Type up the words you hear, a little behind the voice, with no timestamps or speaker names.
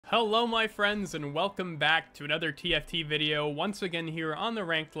Hello my friends and welcome back to another TFT video, once again here on the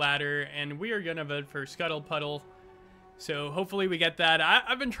ranked ladder, and we are gonna vote for Scuttle Puddle. So hopefully we get that.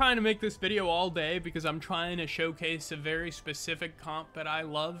 I've been trying to make this video all day because I'm trying to showcase a very specific comp that I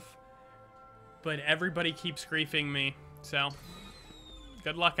love, but everybody keeps griefing me, so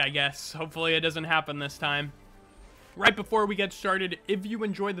good luck I guess. Hopefully it doesn't happen this time. Right before we get started, if you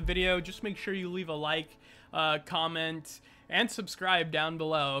enjoyed the video, just make sure you leave a like, comment, and subscribe down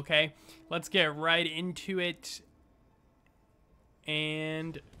below, okay? Let's get right into it.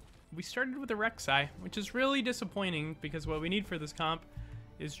 And we started with a Rek'Sai, which is really disappointing because what we need for this comp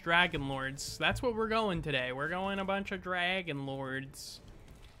is dragonlords. That's what we're going today. We're going a bunch of dragonlords.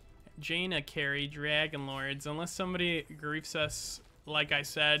 Jaina carry dragonlords, unless somebody griefs us, like I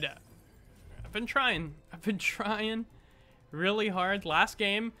said. I've been trying really hard. Last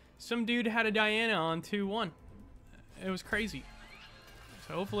game, some dude had a Diana on 2-1. It was crazy.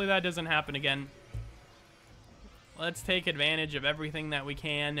 So hopefully that doesn't happen again. Let's take advantage of everything that we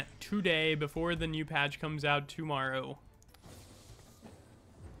can today before the new patch comes out tomorrow.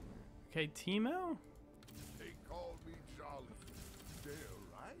 Okay, Teemo. They call me Charlie. They're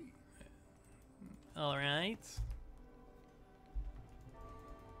right. All right.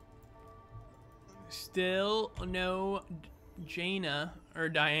 Still no Jaina or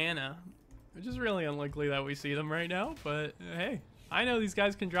Diana, which is really unlikely that we see them right now, but hey, I know these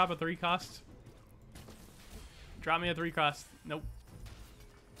guys can drop a 3-cost. Drop me a 3-cost. Nope.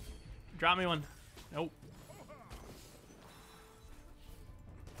 Drop me one. Nope.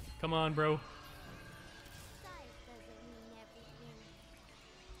 Come on, bro.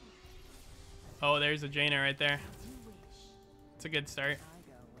 Oh, there's a Jaina right there. It's a good start.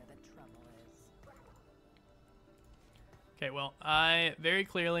 Okay, well, I very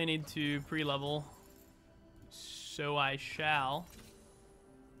clearly need to pre-level, so I shall.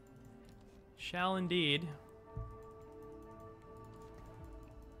 Shall indeed.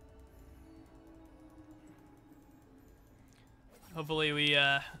 Hopefully we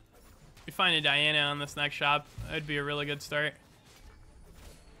find a Diana on this next shop. That'd be a really good start.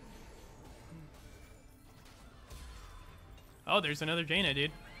 Oh, there's another Jaina,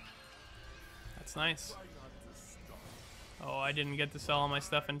 dude. That's nice. Oh, I didn't get to sell all my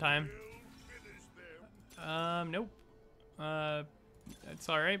stuff in time. Nope. That's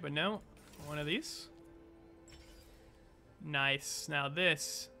alright, but no. One of these. Nice. Now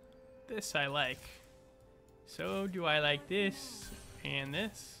this I like. So do I like this and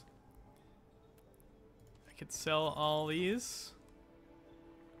this? I could sell all these.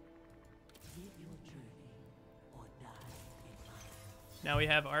 Now we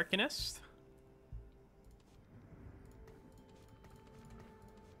have Arcanist.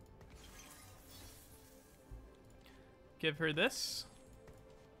 Give her this.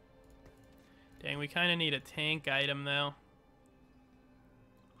 Dang, we kind of need a tank item, though.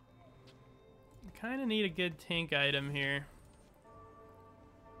 We kind of need a good tank item here.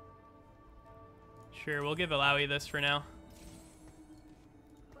 Sure, we'll give Alawi this for now.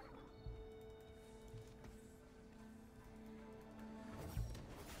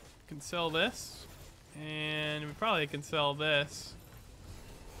 Can sell this. And we probably can sell this.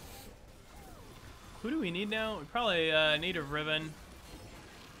 Who do we need now? We probably need a Riven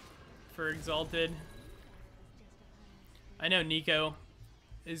for Exalted. I know Nico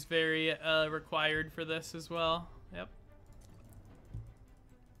is very required for this as well. Yep.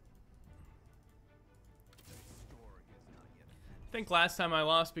 I think last time I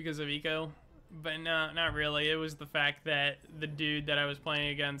lost because of Eco, but no, not really. It was the fact that the dude that I was playing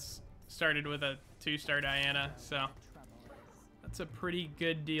against started with a 2-star Diana, so that's a pretty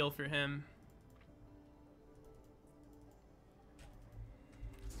good deal for him.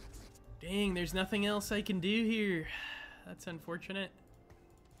 Dang, there's nothing else I can do here. That's unfortunate.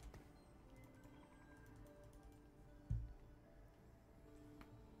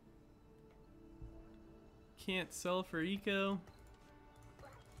 Can't sell for eco.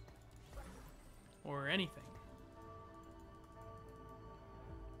 Or anything.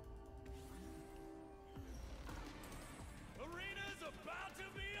 Arena's about to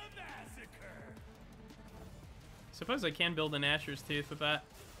be a massacre. Suppose I can build an Asher's Tooth with that.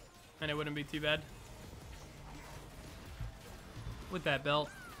 And it wouldn't be too bad. With that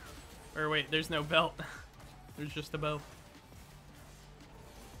belt. Or wait, there's no belt. There's just a bow.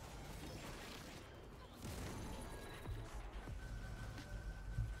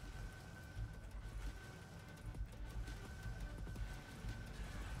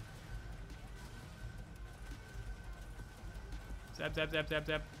 Zap, zap, zap, zap,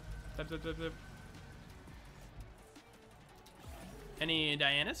 zap. Zap, zap, zap, zap. Any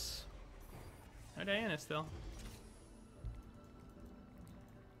Dianas? No Diana still.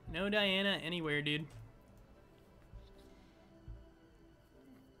 No Diana anywhere, dude.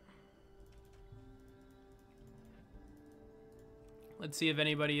 Let's see if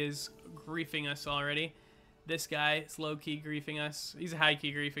anybody is griefing us already. This guy is low-key griefing us. He's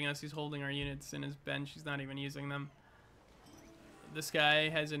high-key griefing us. He's holding our units in his bench. He's not even using them. This guy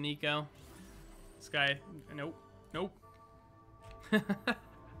has a Nico. This guy, nope, nope.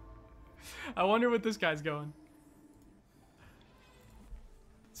 I wonder what this guy's going.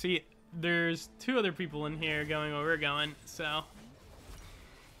 See, there's 2 other people in here going where we're going, so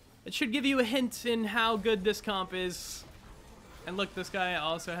it should give you a hint in how good this comp is. And look, this guy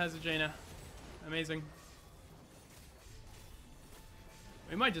also has a Jaina. Amazing.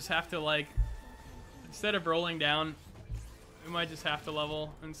 We might just have to, like, instead of rolling down, we might just have to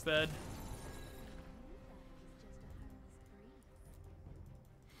level instead.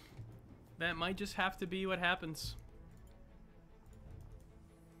 That might just have to be what happens.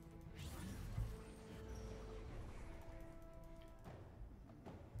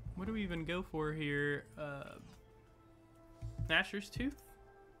 What do we even go for here? Nashor's Tooth?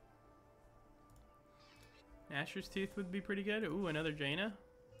 Nashor's Tooth would be pretty good. Ooh, another Jaina.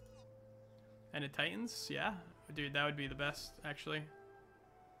 And a Titans? Yeah. Dude, that would be the best, actually.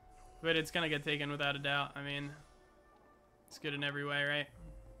 But it's gonna get taken without a doubt. I mean, it's good in every way, right?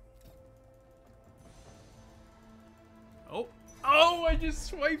 Oh. Oh, I just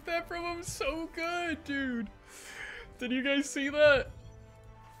swiped that from him. So good, dude. Did you guys see that?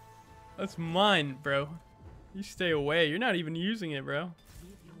 That's mine, bro. You stay away. You're not even using it, bro.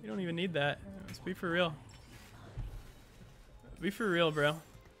 You don't even need that. Let's be for real. Be for real, bro.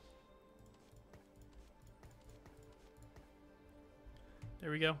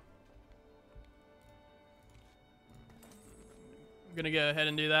 There we go. I'm gonna go ahead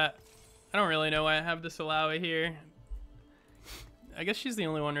and do that. I don't really know why I have this Alawi here. I guess she's the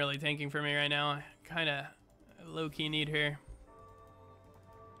only one really tanking for me right now. I kinda low-key need her.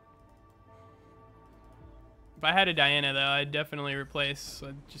 If I had a Diana, though, I'd definitely replace.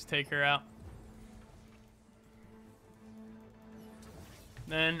 I'd just take her out.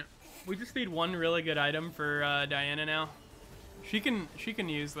 Then we just need one really good item for Diana now. She can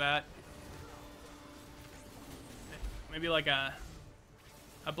use that. Maybe like a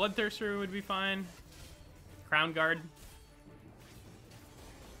Bloodthirster would be fine. Crown Guard.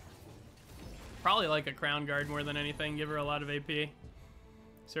 Probably like a Crown Guard more than anything. Give her a lot of AP.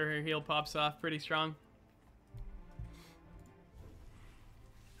 So her heal pops off pretty strong.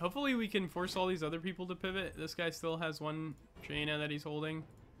 Hopefully we can force all these other people to pivot. This guy still has one Jaina that he's holding.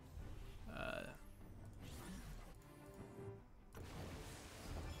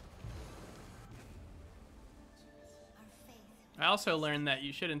 I also learned that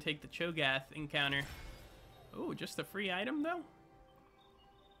you shouldn't take the Cho'Gath encounter. Oh, just a free item though?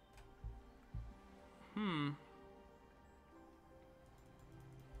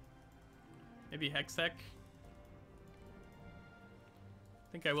 Maybe Hextech?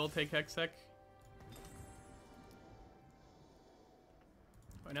 I think I will take Hextech.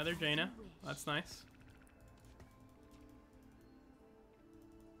 Another Jaina. That's nice.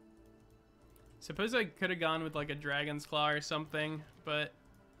 Suppose I could have gone with like a Dragon's Claw or something, but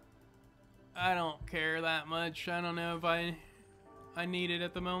I don't care that much. I don't know if I need it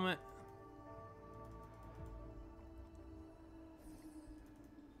at the moment.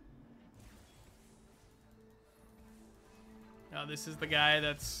 Oh, this is the guy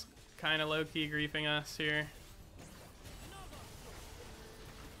that's kind of low-key griefing us here.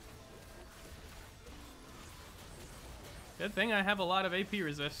 Good thing I have a lot of AP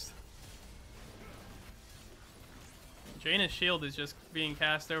resist. Jaina's shield is just being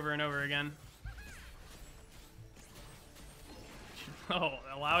cast over and over again. Oh,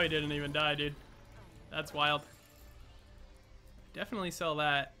 Alawi didn't even die, dude. That's wild. Definitely sell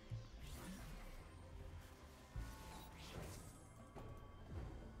that.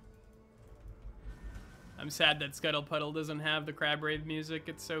 I'm sad that Scuttle Puddle doesn't have the Crab Rave music.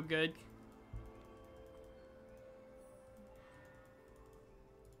 It's so good.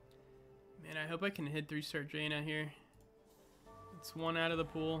 Man, I hope I can hit 3-star Jaina here. It's one out of the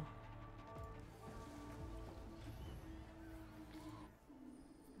pool.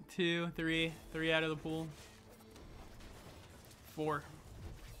 2, 3. 3 out of the pool. 4.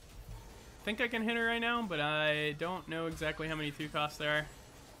 I think I can hit her right now, but I don't know exactly how many 2 costs there are.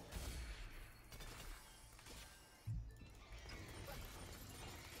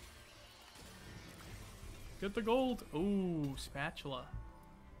 Get the gold. Ooh, spatula.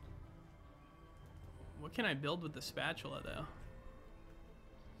 What can I build with the spatula, though?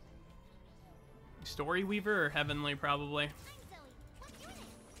 Story Weaver or Heavenly, probably. The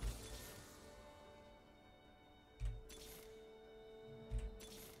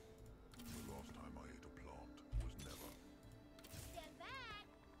last time I ate a plant was never. Stand back!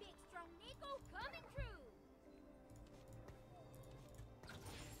 Big strong Nico coming through!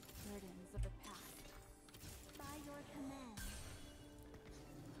 Burdens of the past. By your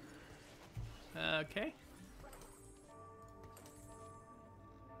command. Okay.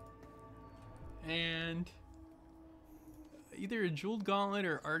 And either a jeweled gauntlet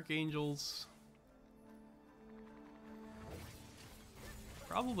or archangels.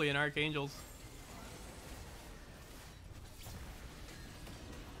 Probably an archangels.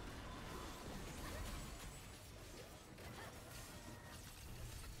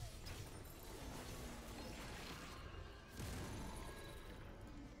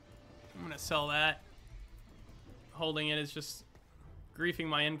 I'm gonna sell that. Holding it is just griefing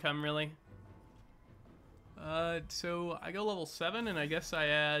my income, really. So I go level 7, and I guess I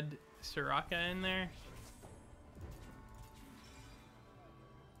add Soraka in there.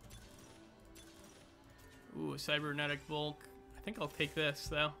 Ooh, a cybernetic bulk. I think I'll take this,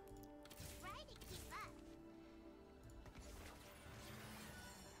 though.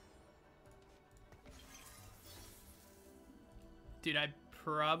 Dude, I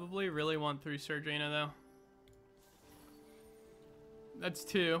probably really want 3 Sir Jaina, though. That's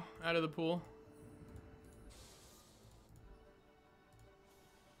 2 out of the pool.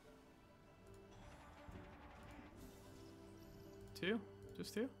 2?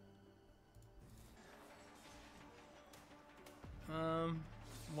 Just 2?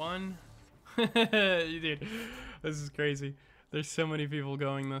 1. Dude, this is crazy. There's so many people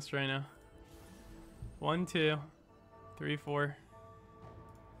going this right now. 1, 2, 3, 4.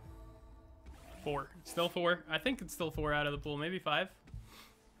 4. Still 4. I think it's still 4 out of the pool. Maybe 5.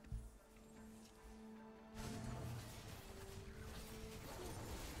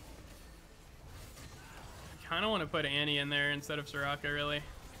 I kind of want to put Annie in there instead of Soraka, really.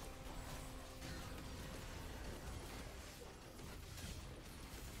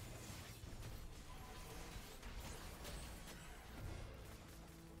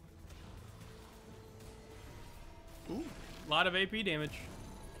 Ooh, a lot of AP damage.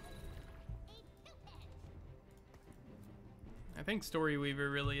 I think Story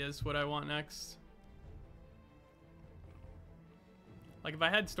Weaver really is what I want next. Like, if I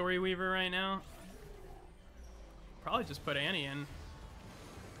had Story Weaver right now, probably just put Annie in.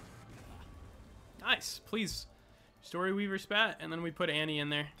 Nice, please. Story Weaver spat, and then we put Annie in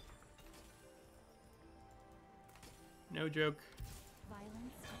there. No joke.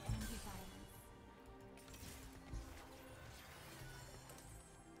 Violence or anti-violence.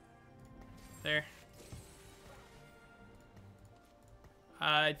 There.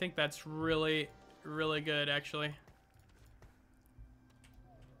 I think that's really, really good, actually.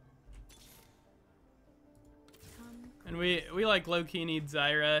 And we like low-key need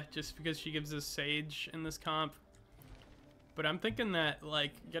Zyra just because she gives us Sage in this comp. But I'm thinking that,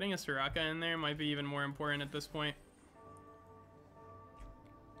 like, getting a Soraka in there might be even more important at this point.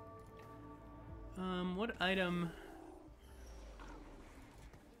 What item?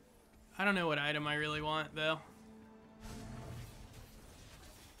 I don't know what item I really want, though.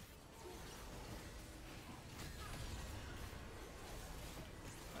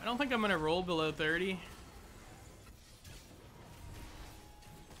 I don't think I'm gonna roll below 30.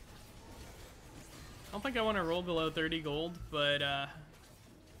 I don't think I want to roll below 30 gold, but I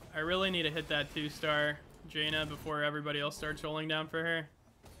really need to hit that 2-star Jaina before everybody else starts rolling down for her.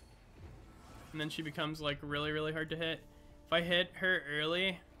 And then she becomes, like, really, really hard to hit. If I hit her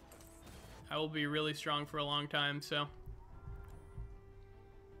early, I will be really strong for a long time, so I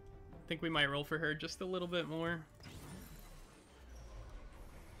think we might roll for her just a little bit more.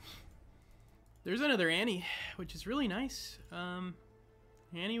 There's another Annie, which is really nice.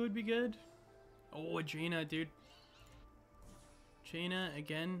 Annie would be good. Oh, a Jaina, dude. Jaina,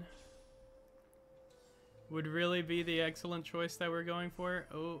 again, would really be the excellent choice that we're going for.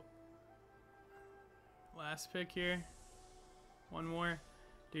 Oh. Last pick here. One more.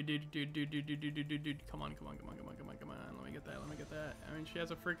 Dude. Come on. Let me get that. I mean, she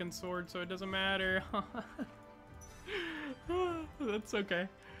has a freaking sword, so it doesn't matter. That's okay.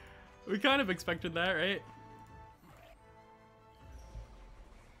 We kind of expected that, right?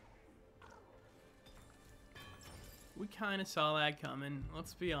 We kind of saw that coming,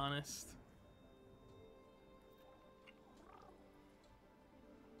 let's be honest.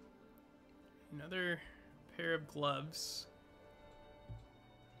 Another pair of gloves.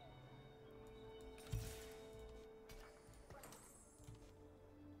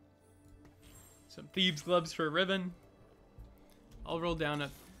 Some Thieves' Gloves for Riven. I'll roll down at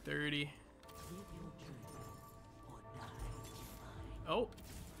 30. Oh.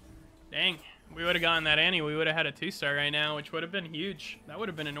 Dang. We would have gotten that Annie. We would have had a 2-star right now, which would have been huge. That would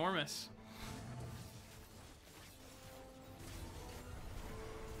have been enormous.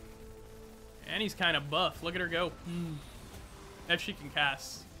 Annie's kind of buff. Look at her go. If she can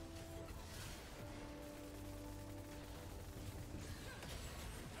cast.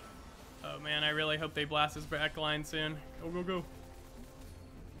 Oh man, I really hope they blast his backline soon. Go, go, go.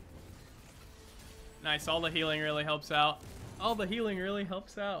 Nice, all the healing really helps out. All the healing really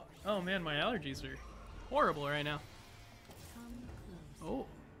helps out. Oh man, my allergies are horrible right now. Oh,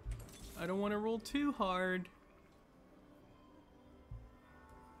 I don't want to roll too hard.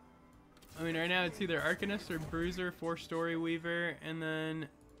 I mean, right now it's either Arcanist or Bruiser, 4-story Weaver, and then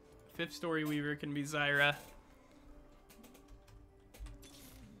 5th-story Weaver can be Zyra.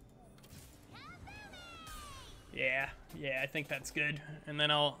 Yeah, I think that's good. And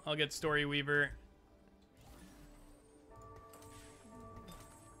then I'll get Story Weaver.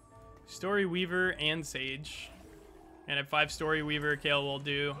 Story Weaver and Sage. And at 5-story Weaver, Kayle will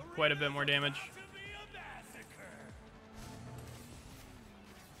do quite a bit more damage.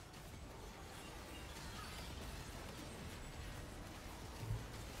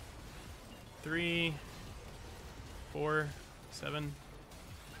 Three, 4, 7.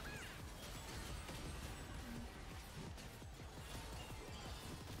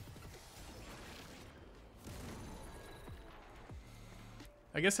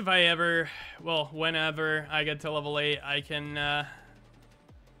 I guess if I ever, well, whenever I get to level 8, I can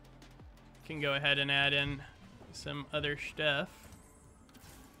go ahead and add in some other stuff.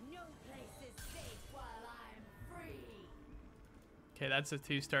 No place is safe while I'm free. Okay, that's a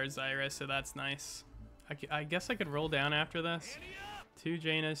 2-star Zyra, so that's nice. I guess I could roll down after this. 2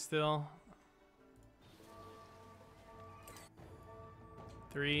 Jaina still.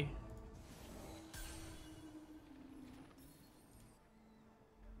 3.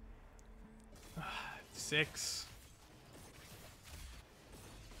 Six.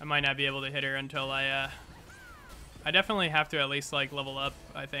 I might not be able to hit her until I definitely have to at least like level up,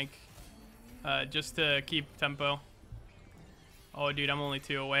 I think. Just to keep tempo. Oh dude, I'm only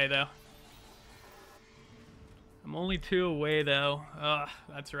 2 away though. I'm only 2 away though. Ugh,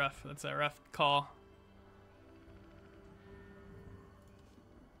 that's rough. That's a rough call.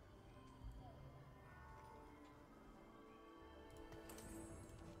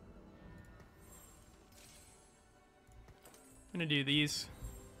 I'm gonna do these.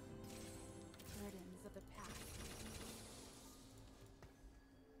 Burdens of the past.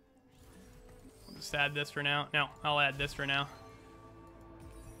 I'll just add this for now. No, I'll add this for now.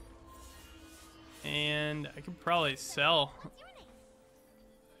 And I could probably sell.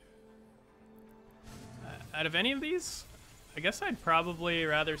 Out of any of these, I guess I'd probably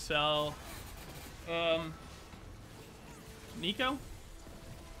rather sell Nico.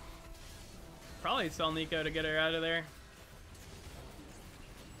 Probably sell Nico to get her out of there.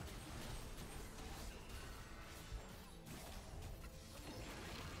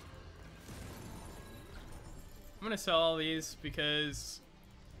 I'm gonna sell all these because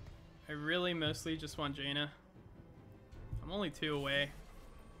I really mostly just want Jaina. I'm only 2 away.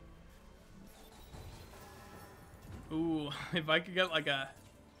 Ooh, if I could get like a...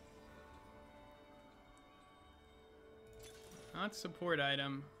 Not support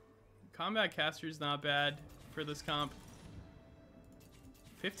item. Combat caster's not bad for this comp.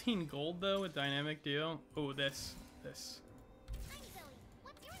 15 gold though with dynamic duo. Oh, this. I'm Zoe.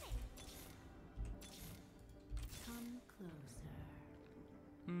 What's your name? Come closer.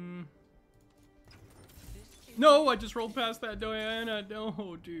 No, I just rolled past that Diana.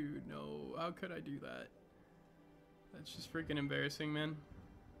 No, dude, no. How could I do that? That's just freaking embarrassing, man.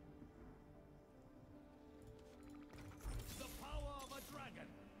 The power of a dragon.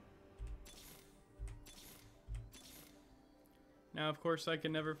 Now, of course, I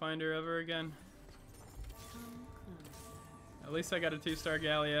can never find her ever again. Come closer. At least I got a 2-star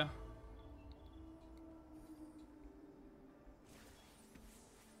Gallia.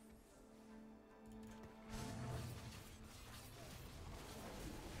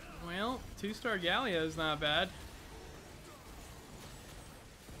 Well, 2-star Gallia is not bad.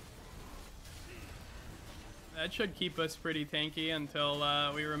 That should keep us pretty tanky until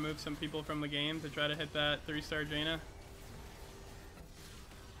we remove some people from the game to try to hit that 3-star Jaina.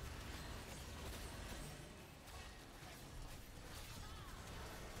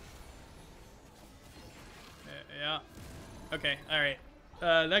 Yeah. Okay, alright.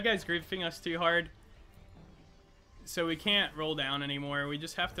 That guy's griefing us too hard. So we can't roll down anymore. We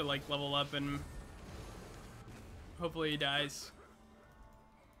just have to like level up and Hopefully he dies.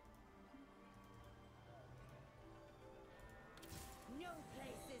 No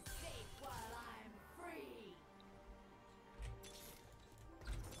place is safe while I'm free.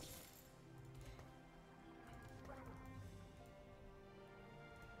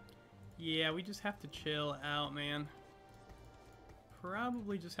 Yeah, we just have to chill out, man.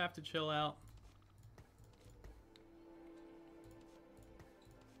 Probably just have to chill out.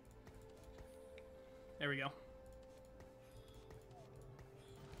 There we go.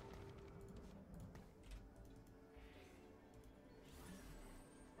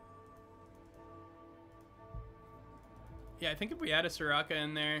 Yeah, I think if we add a Soraka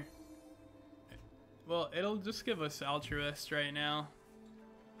in there, well, it'll just give us Altruist right now.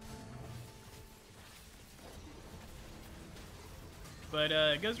 But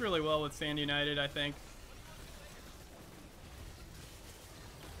it goes really well with Sand United, I think.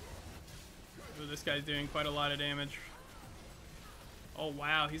 Ooh, this guy's doing quite a lot of damage. Oh,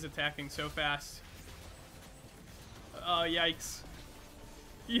 wow, he's attacking so fast. Oh, yikes.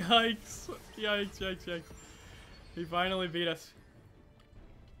 Yikes. Yikes, yikes, yikes. He finally beat us.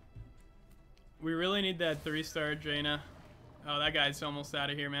 We really need that 3-star Jaina. Oh, that guy's almost out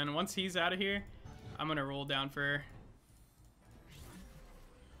of here, man. Once he's out of here, I'm gonna roll down for her.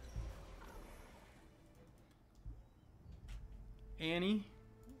 Annie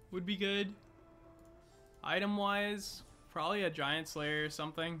would be good. Item-wise, probably a Giant Slayer or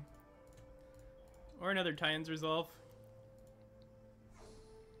something. Or another Titan's Resolve.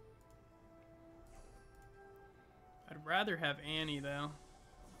 I'd rather have Annie, though.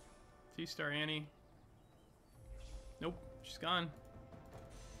 2-star Annie. Nope, she's gone.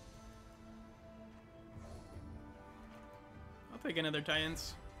 I'll take another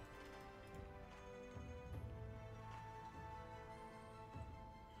Titans.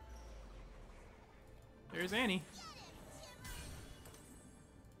 There's Annie.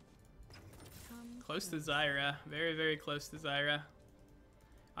 Close to Zyra. Very, very close to Zyra.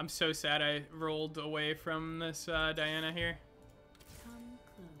 I'm so sad I rolled away from this Diana here. Come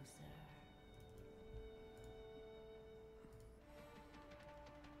closer.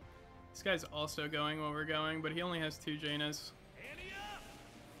 This guy's also going where we're going, but he only has 2 Jainas.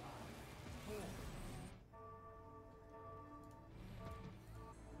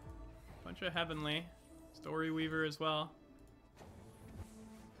 Bunch of Heavenly. Story Weaver as well.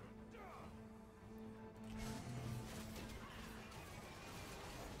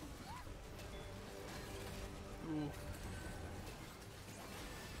 Ooh.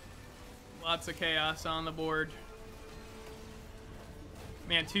 Lots of chaos on the board.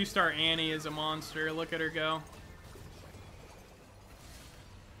 Man, 2-star Annie is a monster. Look at her go.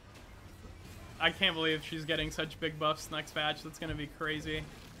 I can't believe she's getting such big buffs next patch. That's gonna be crazy.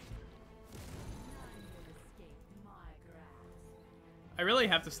 I really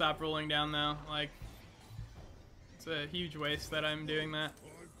have to stop rolling down though. Like, it's a huge waste that I'm doing that.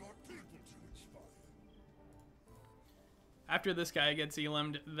 After this guy gets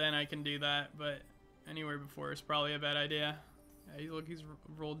elimed, then I can do that, but anywhere before is probably a bad idea. Yeah, look, he's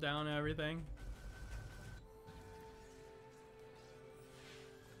rolled down everything.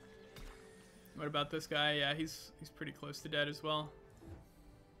 What about this guy? Yeah, he's pretty close to dead as well.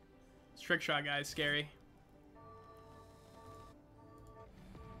 This trick shot guy is scary.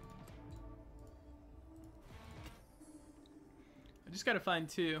 I just gotta find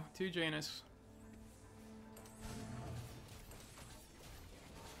two Janus.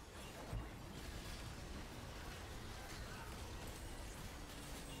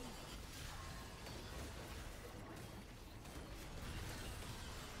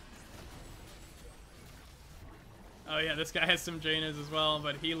 Oh yeah, this guy has some Jainas as well,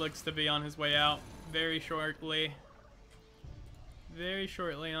 but he looks to be on his way out very shortly. Very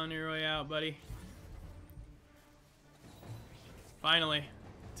shortly on your way out, buddy. Finally,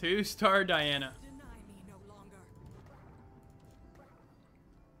 2-star Diana. Deny me no longer.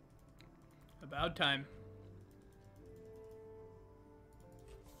 About time.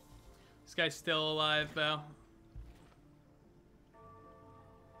 This guy's still alive, though.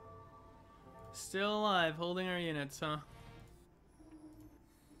 Still alive, holding our units, huh?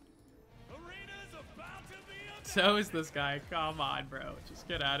 So is this guy. Come on, bro. Just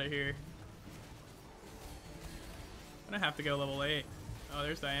get out of here. I'm gonna have to go level 8. Oh,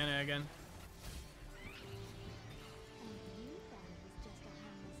 there's Diana again.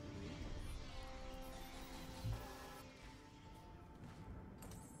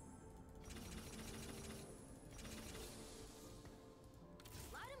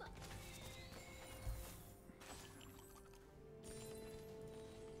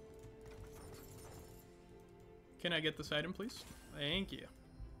 Can I get this item, please? Thank you.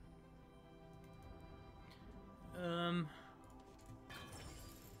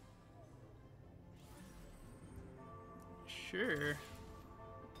 Sure.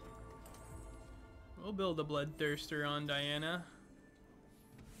 We'll build a bloodthirster on Diana.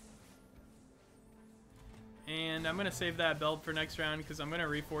 And I'm gonna save that belt for next round because I'm gonna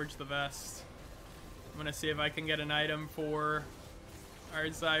reforge the vest. I'm gonna see if I can get an item for our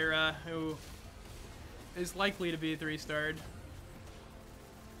Zyra, who is likely to be 3-starred.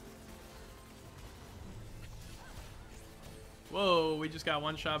 Whoa, we just got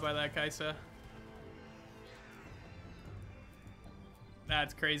one shot by that Kaisa.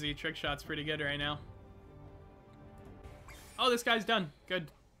 That's crazy. Trick shot's pretty good right now. Oh, this guy's done. Good.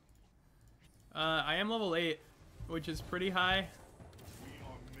 I am level 8, which is pretty high. We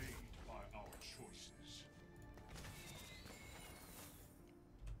are made by our choices.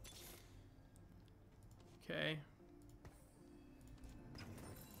 Okay.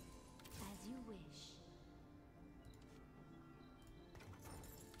 As you wish.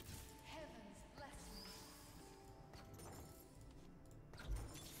 Heaven's blessing.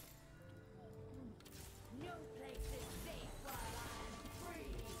 No place is safe while I'm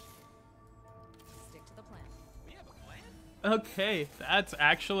free. Stick to the plan. We have a plan? Okay, that's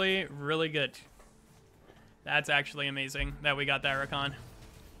actually really good. That's actually amazing that we got that Rakan.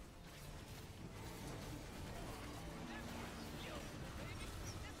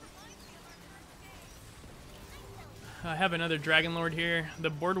 I have another dragonlord here. The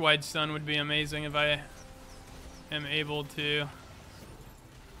board-wide stun would be amazing if I am able to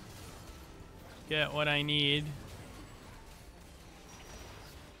get what I need.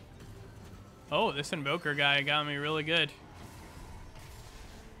 Oh, this invoker guy got me really good.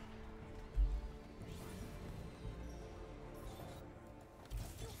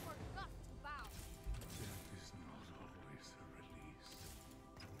 You forgot to bow. Death is not always a release.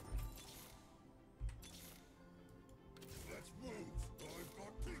 Let's move. I've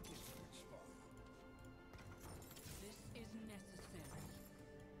got people to inspire. This is necessary.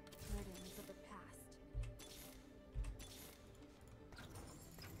 Burdens of the past.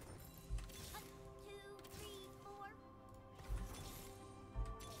 1, 2, 3, 4.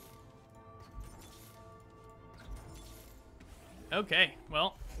 Okay,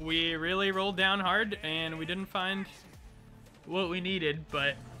 well, we really rolled down hard and we didn't find what we needed,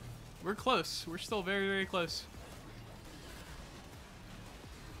 but we're close. We're still very, very close.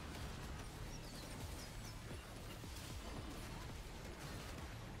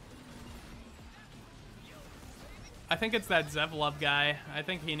 I think it's that Zevlov guy. I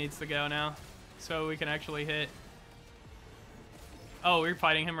think he needs to go now so we can actually hit. Oh, we're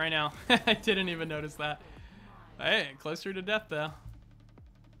fighting him right now. I didn't even notice that. Hey, closer to death though.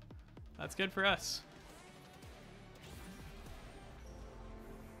 That's good for us.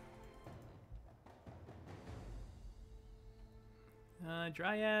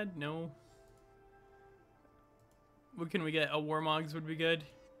 Dryad, no. What can we get? A Warmogs would be good.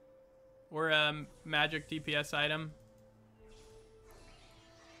 Or a magic DPS item.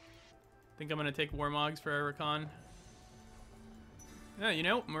 I think I'm gonna take Warmogs for a Rakan. Yeah, you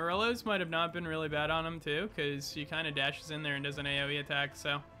know, Morello's might have not been really bad on him too, because he kind of dashes in there and does an AoE attack,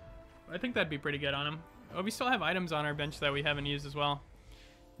 so I think that'd be pretty good on him. Oh, we still have items on our bench that we haven't used as well.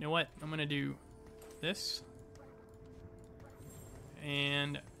 You know what? I'm gonna do this.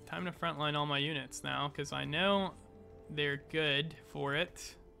 And time to frontline all my units now, because I know they're good for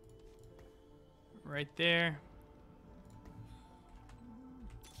it. Right there.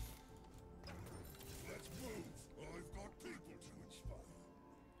 Let's move. I've got people to inspire.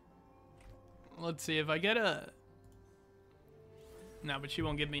 Let's see if I get a... No, but she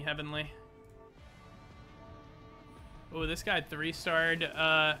won't give me Heavenly. Oh, this guy 3-starred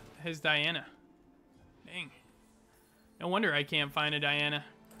his Diana. Dang. No wonder I can't find a Diana.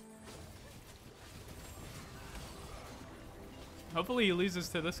 Hopefully he loses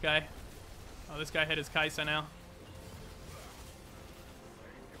to this guy. Oh, this guy hit his Kaisa now.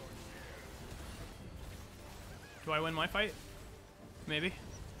 Do I win my fight? Maybe.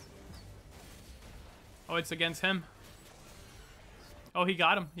 Oh, it's against him. Oh, he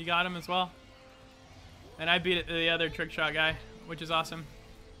got him. He got him as well. And I beat the other trick shot guy, which is awesome.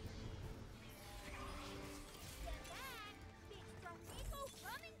 Big strong people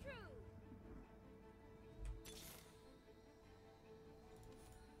coming true.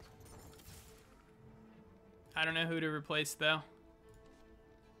 I don't know who to replace, though.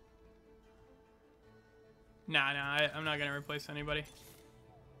 Nah, I'm not going to replace anybody.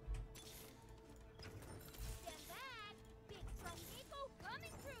 Stand back. Big strong people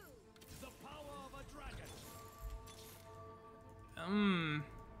coming true. The power of a dragon.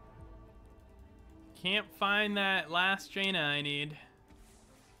 Can't find that last Jaina I need.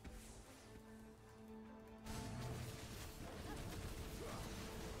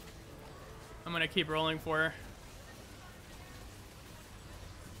 I'm gonna keep rolling for her.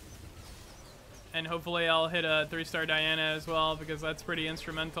 And hopefully I'll hit a 3-star Diana as well, because that's pretty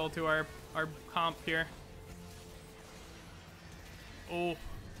instrumental to our comp here. Oh,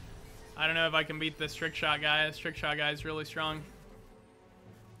 I don't know if I can beat this trick shot guy. This trick shot guy is really strong.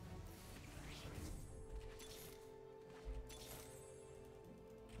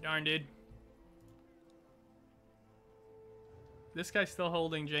 Darn, dude. This guy's still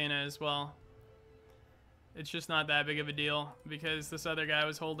holding Jaina as well. It's just not that big of a deal because this other guy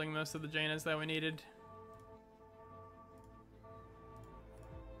was holding most of the Jainas that we needed.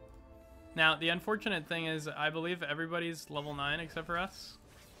 Now, the unfortunate thing is I believe everybody's level 9 except for us.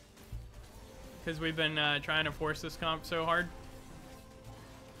 Because we've been trying to force this comp so hard.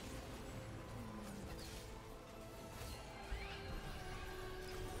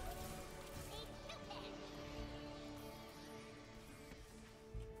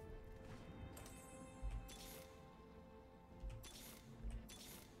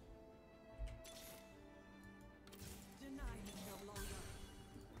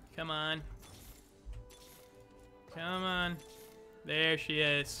 Come on. Come on. There she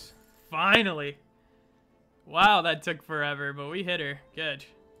is. Finally. Wow, that took forever, but we hit her. Good.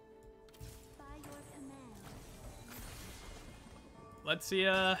 By your command. Let's see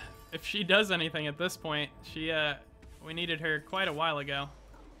if she does anything at this point. We needed her quite a while ago.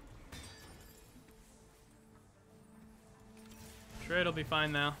 Sure, it'll be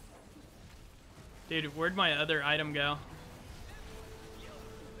fine though. Dude, where'd my other item go?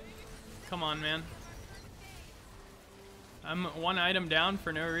 Come on, man. I'm one item down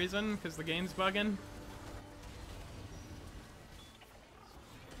for no reason because the game's bugging.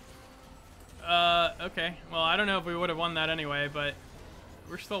 Okay. Well, I don't know if we would have won that anyway, but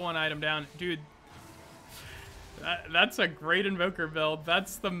we're still one item down. Dude, that's a great Invoker build.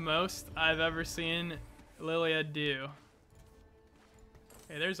 That's the most I've ever seen Lilia do.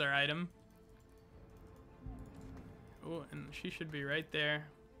 Okay, there's our item. Oh, and she should be right there.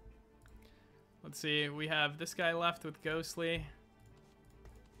 Let's see, we have this guy left with Ghostly.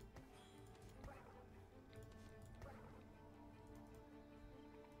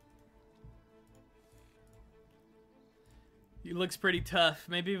 He looks pretty tough.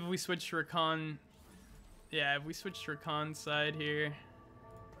 Maybe if we switch to Rakan... Yeah, if we switch to Rakan's side here.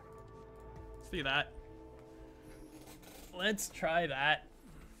 Let's do that. Let's try that.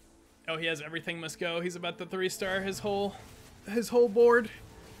 Oh, he has everything must go. He's about to 3-star his whole board.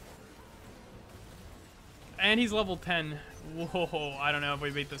 And he's level 10. Whoa, I don't know if we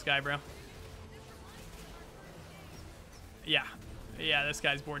beat this guy, bro. Yeah. Yeah, this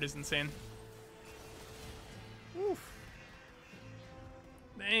guy's board is insane. Oof.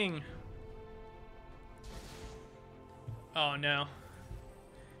 Dang. Oh, no.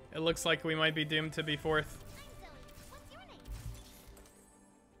 It looks like we might be doomed to be 4th. What's your name?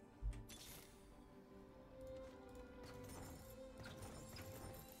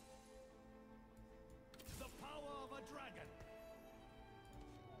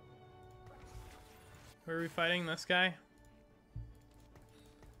 Who are we fighting? This guy?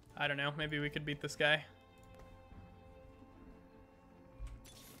 I don't know. Maybe we could beat this guy.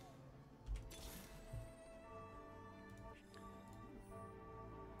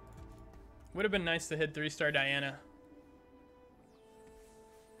 Would have been nice to hit 3-star Diana.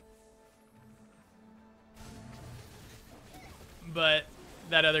 But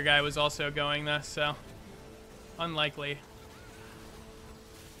that other guy was also going this, so unlikely.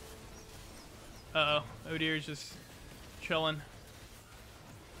 Uh-oh. Odier's just chilling.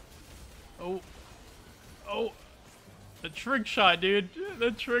 Oh. Oh. The trick shot, dude.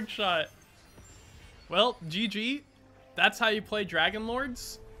 The trick shot. Well, GG. That's how you play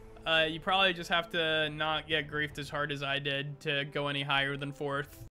dragonlords. You probably just have to not get griefed as hard as I did to go any higher than 4th.